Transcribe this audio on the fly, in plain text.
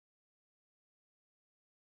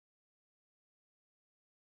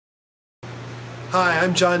Hi,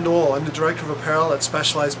 I'm John Knoll. I'm the Director of Apparel at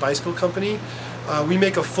Specialized Bicycle Company. We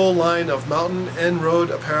make a full line of mountain and road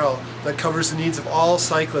apparel that covers the needs of all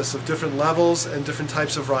cyclists of different levels and different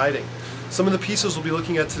types of riding. Some of the pieces we'll be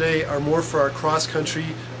looking at today are more for our cross-country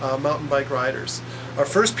mountain bike riders. Our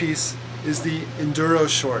first piece is the Enduro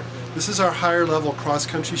short. This is our higher level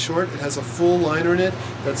cross-country short. It has a full liner in it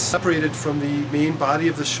that's separated from the main body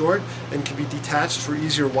of the short and can be detached for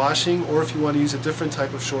easier washing, or if you want to use a different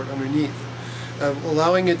type of short underneath.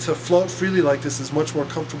 Allowing it to float freely like this is much more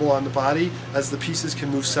comfortable on the body, as the pieces can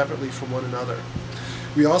move separately from one another.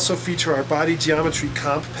 We also feature our body geometry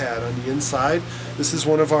comp pad on the inside. This is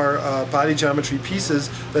one of our body geometry pieces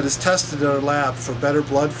that is tested in our lab for better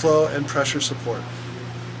blood flow and pressure support.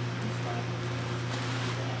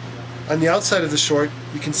 On the outside of the short,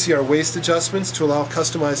 you can see our waist adjustments to allow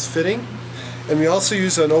customized fitting. And we also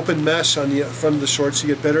use an open mesh on the front of the short so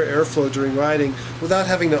you get better airflow during riding without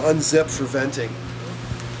having to unzip for venting.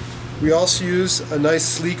 We also use a nice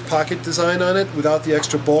sleek pocket design on it without the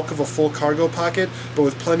extra bulk of a full cargo pocket, but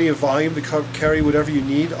with plenty of volume to carry whatever you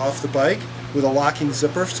need off the bike with a locking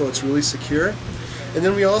zipper so it's really secure. And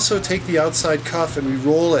then we also take the outside cuff and we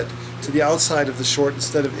roll it to the outside of the short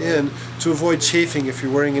instead of in to avoid chafing if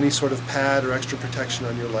you're wearing any sort of pad or extra protection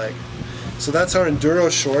on your leg. So that's our Enduro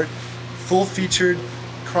short. Full-featured,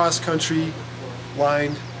 cross-country,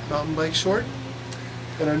 lined mountain bike short.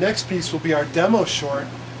 And our next piece will be our demo short,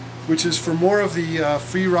 which is for more of the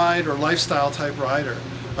free ride or lifestyle type rider.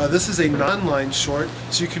 This is a non-lined short,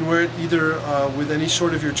 so you can wear it either with any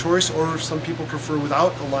short of your choice, or some people prefer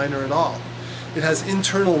without a liner at all. It has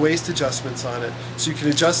internal waist adjustments on it, so you can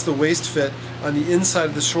adjust the waist fit on the inside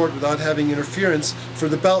of the short without having interference for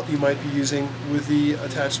the belt you might be using with the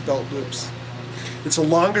attached belt loops. It's a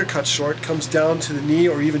longer cut short, comes down to the knee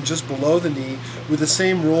or even just below the knee with the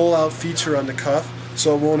same roll out feature on the cuff,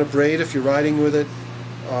 so it won't abrade if you're riding with it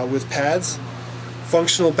with pads.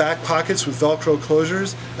 Functional back pockets with Velcro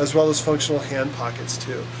closures, as well as functional hand pockets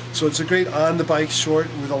too. So it's a great on the bike short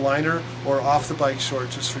with a liner, or off the bike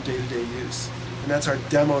short just for day-to-day use. And that's our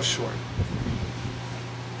demo short.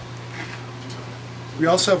 We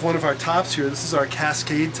also have one of our tops here. This is our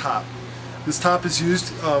Cascade top. This top is used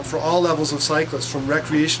for all levels of cyclists, from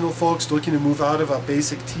recreational folks looking to move out of a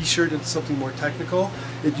basic t-shirt into something more technical.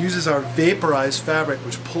 It uses our vaporized fabric,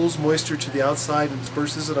 which pulls moisture to the outside and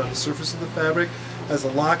disperses it on the surface of the fabric, has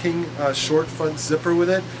a locking short front zipper with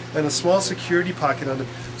it, and a small security pocket on it,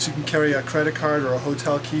 so you can carry a credit card or a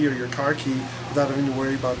hotel key or your car key without having to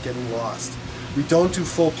worry about getting lost. We don't do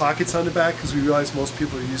full pockets on the back because we realize most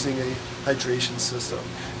people are using a hydration system.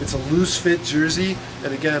 It's a loose fit jersey,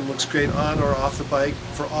 and again looks great on or off the bike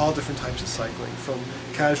for all different types of cycling, from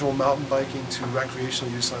casual mountain biking to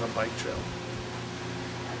recreational use on a bike trail.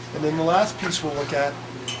 And then the last piece we'll look at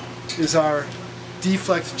is our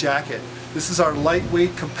Deflect jacket. This is our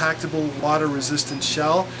lightweight, compactable, water-resistant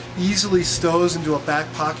shell. Easily stows into a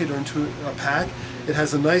back pocket or into a pack. It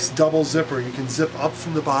has a nice double zipper. You can zip up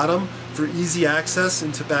from the bottom for easy access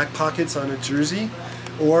into back pockets on a jersey,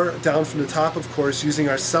 or down from the top, of course, using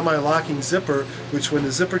our semi-locking zipper, which when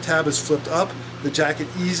the zipper tab is flipped up, the jacket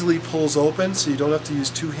easily pulls open, so you don't have to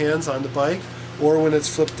use two hands on the bike, or when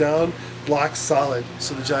it's flipped down, locks solid,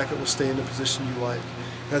 so the jacket will stay in the position you like.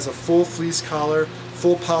 It has a full fleece collar,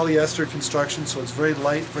 full polyester construction, so it's very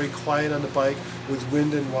light, very quiet on the bike with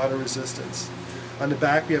wind and water resistance. On the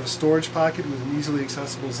back we have a storage pocket with an easily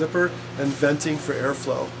accessible zipper and venting for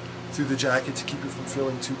airflow through the jacket to keep you from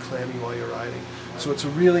feeling too clammy while you're riding. So it's a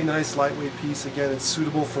really nice lightweight piece. Again, it's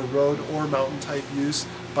suitable for road or mountain type use,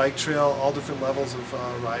 bike trail, all different levels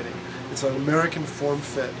of riding. It's an American form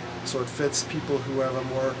fit, so it fits people who have a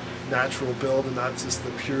more natural build and not just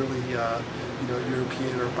the purely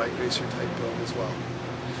European or bike racer type build as well.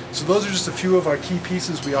 So those are just a few of our key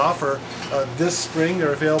pieces we offer this spring.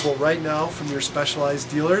 They're available right now from your Specialized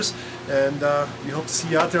dealers, and we hope to see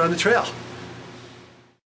you out there on the trail.